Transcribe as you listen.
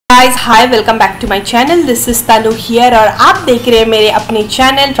Guys hi, welcome back to my channel. This is Tanu here और आप देख रहे हैं मेरे अपने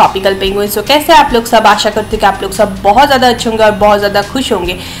चैनल ट्रॉपिकल पेंगुइन। सो कैसे आप लोग सब? आशा करती हूँ कि आप लोग सब बहुत ज़्यादा अच्छे होंगे और बहुत ज़्यादा खुश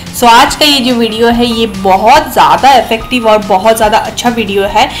होंगे। सो आज का ये जो वीडियो है ये बहुत ज़्यादा इफेक्टिव और बहुत ज़्यादा अच्छा वीडियो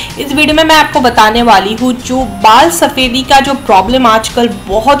है। इस वीडियो में मैं आपको बताने वाली हूँ जो बाल सफ़ेदी का जो प्रॉब्लम आजकल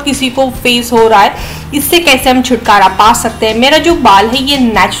बहुत किसी को फेस हो रहा है, इससे कैसे हम छुटकारा पा सकते हैं। मेरा जो बाल है ये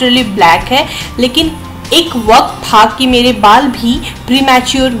नेचुरली ब्लैक है, लेकिन एक वक्त था कि मेरे बाल भी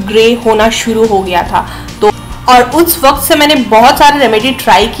प्रीमैच्योर ग्रे होना शुरू हो गया था। तो और उस वक्त से मैंने बहुत सारे रेमेडी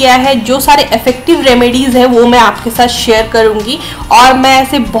ट्राई किया है। जो सारे इफेक्टिव रेमेडीज़ है वो मैं आपके साथ शेयर करूंगी और मैं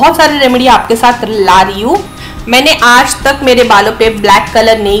ऐसे बहुत सारे रेमेडी आपके साथ ला रही हूँ। मैंने आज तक मेरे बालों पे ब्लैक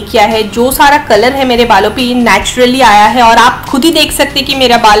कलर नहीं किया है। जो सारा कलर है मेरे बालों पे ये नेचुरली आया है और आप खुद ही देख सकते हैं कि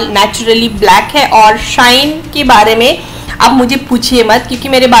मेरा बाल नेचुरली ब्लैक है। और शाइन के बारे में अब मुझे पूछिए मत, क्योंकि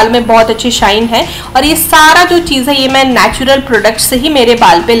मेरे बाल में बहुत अच्छी शाइन है और ये सारा जो चीज़ है ये मैं नेचुरल प्रोडक्ट से ही मेरे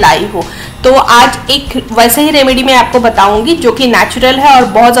बाल पे लाई हूँ। तो आज एक वैसे ही रेमेडी मैं आपको बताऊंगी जो कि नेचुरल है और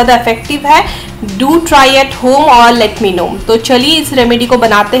बहुत ज़्यादा इफेक्टिव है। डू ट्राई एट होम और लेट मी नो। तो चलिए इस रेमेडी को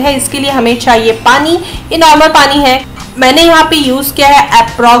बनाते हैं। इसके लिए हमें चाहिए पानी। ये नॉर्मल पानी है। मैंने यहाँ पे यूज़ किया है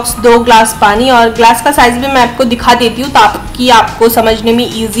अप्रॉक्स 2 ग्लास पानी और ग्लास का साइज भी मैं आपको दिखा देती हूँ ताकि आपको समझने में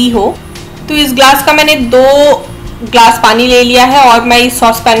ईजी हो। तो इस ग्लास का मैंने 2 ग्लास पानी ले लिया है और मैं इस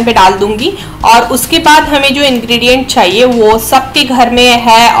सॉस पैन पे डाल दूंगी। और उसके बाद हमें जो इंग्रेडिएंट चाहिए वो सबके घर में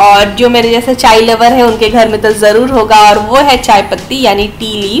है और जो मेरे जैसे चाय लवर है उनके घर में तो ज़रूर होगा, और वो है चाय पत्ती यानी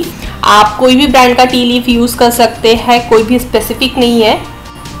टी लीफ। आप कोई भी ब्रांड का टी लीफ यूज़ कर सकते हैं, कोई भी स्पेसिफिक नहीं है।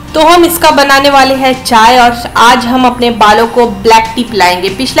 तो हम इसका बनाने वाले हैं चाय और आज हम अपने बालों को ब्लैक टी पिलाएंगे।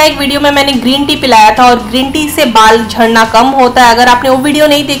 पिछला एक वीडियो में मैंने ग्रीन टी पिलाया था और ग्रीन टी से बाल झड़ना कम होता है। अगर आपने वो वीडियो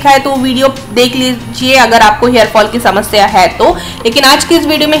नहीं देखा है तो वो वीडियो देख लीजिए अगर आपको हेयर फॉल की समस्या है तो। लेकिन आज की इस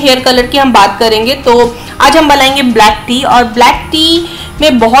वीडियो में हेयर कलर की हम बात करेंगे। तो आज हम बनाएंगे ब्लैक टी और ब्लैक टी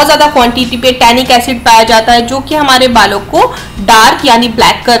में बहुत ज़्यादा क्वान्टिटी पे टैनिक एसिड पाया जाता है जो कि हमारे बालों को डार्क यानी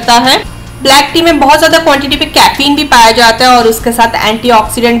ब्लैक करता है। ब्लैक टी में बहुत ज़्यादा क्वांटिटी पे कैफीन भी पाया जाता है और उसके साथ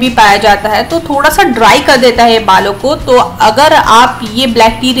एंटीऑक्सीडेंट भी पाया जाता है, तो थोड़ा सा ड्राई कर देता है बालों को। तो अगर आप ये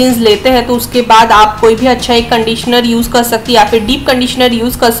ब्लैक टी रिंस लेते हैं तो उसके बाद आप कोई भी अच्छा एक कंडीशनर यूज़ कर सकते हैं या फिर डीप कंडीशनर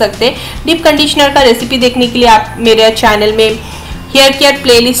यूज़ कर सकते हैं। डीप कंडीशनर का रेसिपी देखने के लिए आप मेरे चैनल में हेयर केयर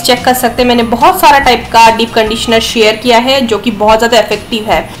प्लेलिस्ट चेक कर सकते हैं। मैंने बहुत सारा टाइप का डीप कंडीशनर शेयर किया है जो कि बहुत ज़्यादा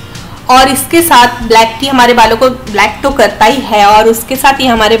इफेक्टिव है। और इसके साथ ब्लैक टी हमारे बालों को ब्लैक तो करता ही है और उसके साथ ये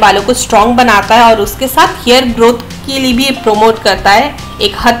हमारे बालों को स्ट्रॉन्ग बनाता है और उसके साथ हेयर ग्रोथ के लिए भी प्रमोट करता है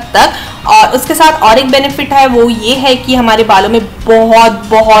एक हद तक। और उसके साथ और एक बेनिफिट है वो ये है कि हमारे बालों में बहुत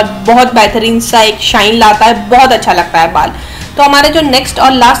बहुत बहुत बेहतरीन सा एक शाइन लाता है, बहुत अच्छा लगता है बाल। तो हमारा जो नेक्स्ट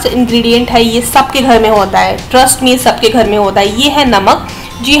और लास्ट इंग्रेडिएंट है ये सबके घर में होता है, ट्रस्ट मी सबके घर में होता है, ये है नमक।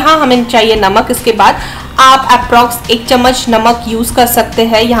 जी हाँ, हमें चाहिए नमक। इसके बाद आप अप्रॉक्स 1 चम्मच नमक यूज़ कर सकते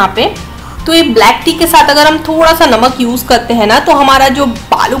हैं यहाँ पे। तो ये ब्लैक टी के साथ अगर हम थोड़ा सा नमक यूज़ करते हैं ना तो हमारा जो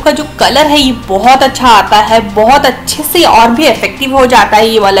बालों का जो कलर है ये बहुत अच्छा आता है, बहुत अच्छे से और भी इफेक्टिव हो जाता है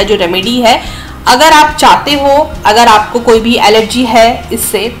ये वाला जो रेमेडी है। अगर आप चाहते हो, अगर आपको कोई भी एलर्जी है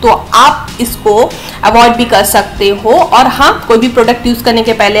इससे तो आप इसको अवॉइड भी कर सकते हो। और हाँ, कोई भी प्रोडक्ट यूज़ करने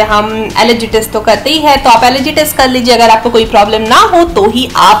के पहले हम एलर्जी टेस्ट तो करते ही है, तो आप एलर्जी टेस्ट कर लीजिए। अगर आपको कोई प्रॉब्लम ना हो तो ही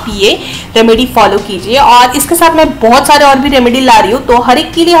आप ये रेमेडी फॉलो कीजिए। और इसके साथ मैं बहुत सारे और भी रेमेडी ला रही हूँ, तो हर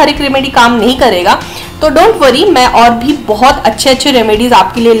एक के लिए हर एक रेमेडी काम नहीं करेगा, तो डोंट वरी, मैं और भी बहुत अच्छे अच्छे रेमेडीज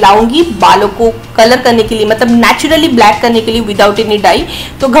आपके लिए लाऊंगी बालों को कलर करने के लिए, मतलब नेचुरली ब्लैक करने के लिए विदाउट एनी डाई।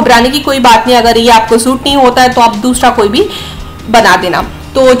 तो घबराने की कोई बात नहीं। अगर ये आपको सूट नहीं होता है तो आप दूसरा कोई भी बना देना।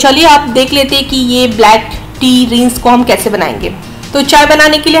 तो चलिए आप देख लेते हैं कि ये ब्लैक टी रिंस को हम कैसे बनाएंगे। तो चाय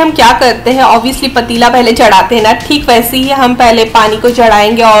बनाने के लिए हम क्या करते हैं, ऑब्वियसली पतीला पहले चढ़ाते हैं ना, ठीक वैसे ही हम पहले पानी को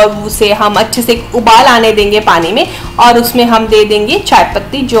चढ़ाएंगे और उसे हम अच्छे से उबाल आने देंगे पानी में और उसमें हम दे देंगे चाय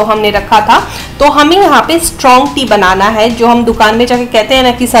पत्ती जो हमने रखा था। तो हमें यहाँ पे स्ट्रॉन्ग टी बनाना है, जो हम दुकान में जाके कहते हैं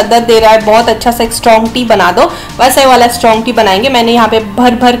ना कि सर दर्द दे रहा है, बहुत अच्छा सा एक स्ट्रॉन्ग टी बना दो, वैसे वाला स्ट्रॉन्ग टी बनाएंगे। मैंने यहाँ पे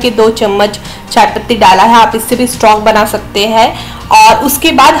भर भर के 2 चम्मच चाय पत्ती डाला है, आप इससे भी स्ट्रॉन्ग बना सकते हैं। और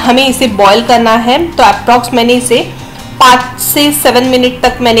उसके बाद हमें इसे बॉयल करना है। तो अप्रॉक्स मैंने इसे 5 से 7 मिनट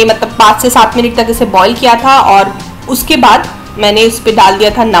तक मैंने मतलब 5 से 7 मिनट तक इसे बॉईल किया था और उसके बाद मैंने इस पर डाल दिया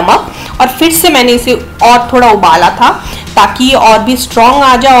था नमक और फिर से मैंने इसे और थोड़ा उबाला था ताकि ये और भी स्ट्रॉन्ग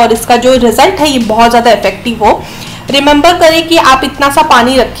आ जाए और इसका जो रिजल्ट है ये बहुत ज़्यादा इफेक्टिव हो। रिमेंबर करें कि आप इतना सा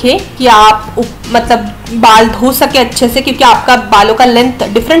पानी रखें कि आप मतलब बाल धो सके अच्छे से, क्योंकि आपका बालों का लेंथ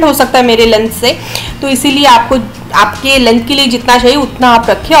डिफरेंट हो सकता है मेरे लेंथ से, तो इसीलिए आपको आपके लेंथ के लिए जितना चाहिए उतना आप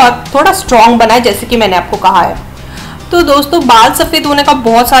रखें और थोड़ा स्ट्रॉन्ग बनाए जैसे कि मैंने आपको कहा है। तो दोस्तों बाल सफ़ेद होने का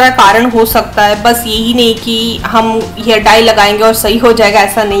बहुत सारा कारण हो सकता है, बस यही नहीं कि हम हेयर डाई लगाएंगे और सही हो जाएगा,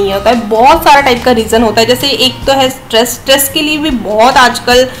 ऐसा नहीं होता है। बहुत सारा टाइप का रीज़न होता है। जैसे एक तो है स्ट्रेस के लिए भी बहुत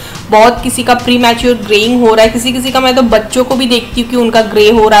आजकल बहुत किसी का प्री मैच्योर ग्रेइंग हो रहा है, किसी किसी का, मैं तो बच्चों को भी देखती हूँ कि उनका ग्रे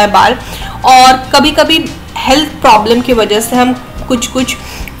हो रहा है बाल। और कभी कभी हेल्थ प्रॉब्लम की वजह से हम कुछ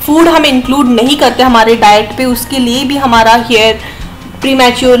फूड हम इंक्लूड नहीं करते हमारे डाइट पे, उसके लिए भी हमारा हेयर प्री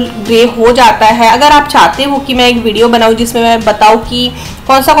मैच्योर ग्रे हो जाता है। अगर आप चाहते हो कि मैं एक वीडियो बनाऊं जिसमें मैं बताऊं कि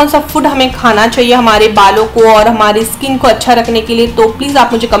कौन सा फूड हमें खाना चाहिए हमारे बालों को और हमारी स्किन को अच्छा रखने के लिए, तो प्लीज़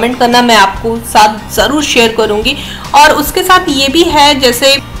आप मुझे कमेंट करना, मैं आपको साथ ज़रूर शेयर करूंगी। और उसके साथ ये भी है,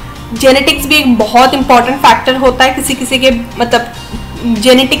 जैसे जेनेटिक्स भी एक बहुत इंपॉर्टेंट फैक्टर होता है। किसी किसी के मतलब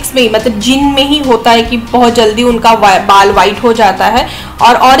जेनेटिक्स में ही, मतलब जीन में ही होता है कि बहुत जल्दी उनका बाल वाइट हो जाता है।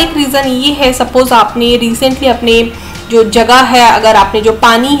 और एक रीज़न ये है, सपोज़ आपने रिसेंटली अपने जो जगह है, अगर आपने जो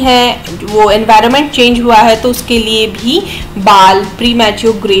पानी है वो एनवायरनमेंट चेंज हुआ है, तो उसके लिए भी बाल प्री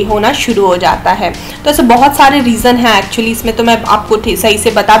मैच्योर ग्रे होना शुरू हो जाता है। तो ऐसे बहुत सारे रीज़न हैं एक्चुअली, इसमें तो मैं आपको सही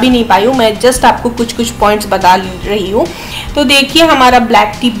से बता भी नहीं पाई हूँ, मैं जस्ट आपको कुछ पॉइंट्स बता रही हूँ। तो देखिए हमारा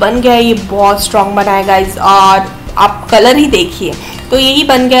ब्लैक टी बन गया है, ये बहुत स्ट्रॉन्ग बना है गाइज, और आप कलर ही देखिए। तो यही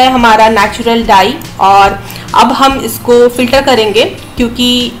बन गया है हमारा नेचुरल डाई। और अब हम इसको फिल्टर करेंगे,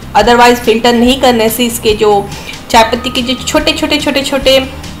 क्योंकि अदरवाइज फिल्टर नहीं करने से इसके जो चाय पत्ती के जो छोटे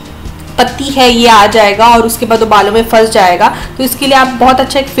पत्ती है ये आ जाएगा और उसके बाद वो बालों में फंस जाएगा। तो इसके लिए आप बहुत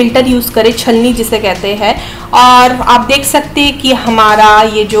अच्छा एक फ़िल्टर यूज़ करें, छलनी जिसे कहते हैं। और आप देख सकते हैं कि हमारा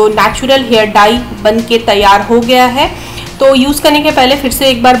ये जो नेचुरल हेयर डाई बन के तैयार हो गया है। तो यूज़ करने के पहले फिर से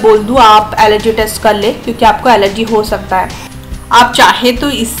एक बार बोल दूँ, आप एलर्जी टेस्ट कर ले, क्योंकि आपको एलर्जी हो सकता है। आप चाहे तो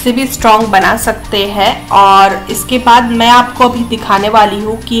इससे भी स्ट्रॉन्ग बना सकते हैं। और इसके बाद मैं आपको अभी दिखाने वाली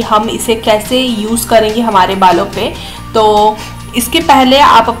हूँ कि हम इसे कैसे यूज़ करेंगे हमारे बालों पे। तो इसके पहले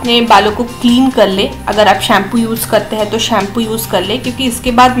आप अपने बालों को क्लीन कर ले। अगर आप शैम्पू यूज़ करते हैं तो शैम्पू यूज़ कर ले, क्योंकि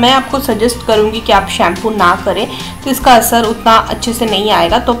इसके बाद मैं आपको सजेस्ट करूँगी कि आप शैम्पू ना करें, तो इसका असर उतना अच्छे से नहीं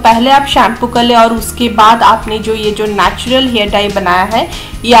आएगा। तो पहले आप शैम्पू कर ले और उसके बाद आपने ये जो नेचुरल हेयर डाई बनाया है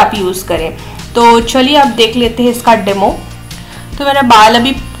ये आप यूज़ करें। तो चलिए अब देख लेते हैं इसका डेमो। तो मेरा बाल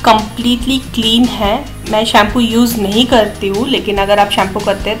अभी कम्प्लीटली क्लीन है, मैं शैम्पू यूज़ नहीं करती हूँ, लेकिन अगर आप शैम्पू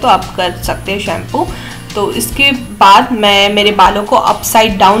करते हैं तो आप कर सकते हैं शैम्पू। तो इसके बाद मैं मेरे बालों को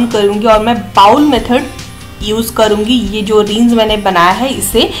अपसाइड डाउन करूँगी और मैं बाउल मेथड यूज़ करूँगी। ये जो रिंस मैंने बनाया है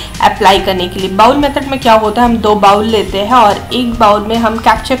इसे अप्लाई करने के लिए। बाउल मेथड में क्या होता है, हम 2 बाउल लेते हैं और एक बाउल में हम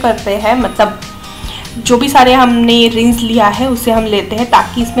कैप्चर करते हैं, मतलब जो भी सारे हमने रिंस लिया है उसे हम लेते हैं,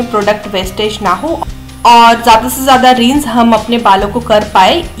 ताकि इसमें प्रोडक्ट वेस्टेज ना हो और ज़्यादा से ज़्यादा रिंस हम अपने बालों को कर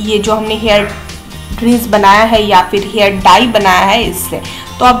पाए, ये जो हमने हेयर रिंस बनाया है या फिर हेयर डाई बनाया है इससे।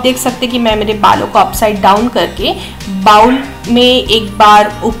 तो आप देख सकते हैं कि मैं मेरे बालों को अपसाइड डाउन करके बाउल में एक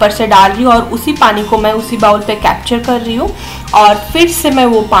बार ऊपर से डाल रही हूँ और उसी पानी को मैं उसी बाउल पे कैप्चर कर रही हूँ और फिर से मैं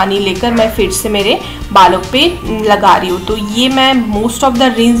वो पानी लेकर मैं फिर से मेरे बालों पे लगा रही हूँ। तो ये मैं मोस्ट ऑफ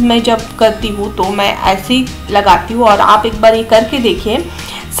द रिंस में जब करती हूँ तो मैं ऐसे ही लगाती हूँ। और आप एक बार ये करके देखिए,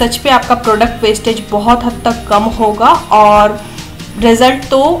 सच पे आपका प्रोडक्ट वेस्टेज बहुत हद तक कम होगा। और रिज़ल्ट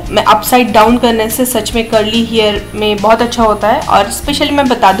तो मैं अपसाइड डाउन करने से सच में कर्ली हेयर में बहुत अच्छा होता है। और स्पेशली मैं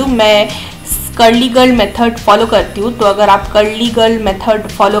बता दूं, मैं कर्ली गर्ल मेथड फॉलो करती हूँ। तो अगर आप कर्ली गर्ल मेथड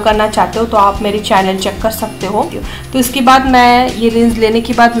फॉलो करना चाहते हो तो आप मेरे चैनल चेक कर सकते हो। तो इसके बाद मैं ये रिंस लेने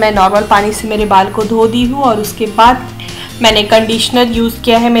के बाद मैं नॉर्मल पानी से मेरे बाल को धो दी हूँ और उसके बाद मैंने कंडीशनर यूज़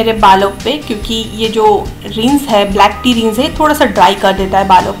किया है मेरे बालों पे, क्योंकि ये जो रिंस है, ब्लैक टी रिंस है, थोड़ा सा ड्राई कर देता है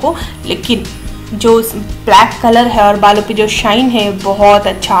बालों को, लेकिन जो ब्लैक कलर है और बालों पे जो शाइन है बहुत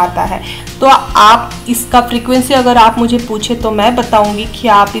अच्छा आता है। तो आप इसका फ्रीक्वेंसी अगर आप मुझे पूछे तो मैं बताऊंगी कि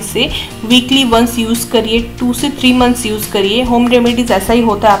आप इसे वीकली वंस यूज़ करिए, 2 से 3 मंथ्स यूज़ करिए। होम रेमेडीज़ ऐसा ही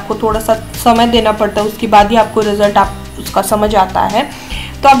होता है, आपको थोड़ा सा समय देना पड़ता है, उसके बाद ही आपको रिजल्ट उसका समझ आता है।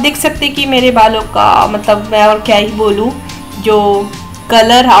 तो आप देख सकते हैं कि मेरे बालों का मतलब मैं और क्या ही बोलूँ, जो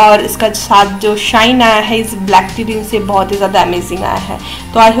कलर और इसका साथ जो शाइन आया है इस ब्लैक टी रिंग से बहुत ही ज़्यादा अमेजिंग आया है।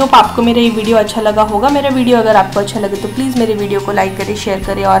 तो आई होप आपको मेरा ये वीडियो अच्छा लगा होगा। मेरा वीडियो अगर आपको अच्छा लगे तो प्लीज़ मेरे वीडियो को लाइक करें, शेयर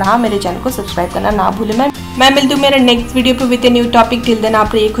करें और हाँ, मेरे चैनल को सब्सक्राइब करना ना भूलें। मैं मिलती हूँ मेरे नेक्स्ट वीडियो पे with a new topic. Till then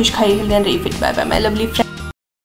आप रहिए खुश, खाइए हेल्दी एंड रहिए fit. Bye bye my lovely friend.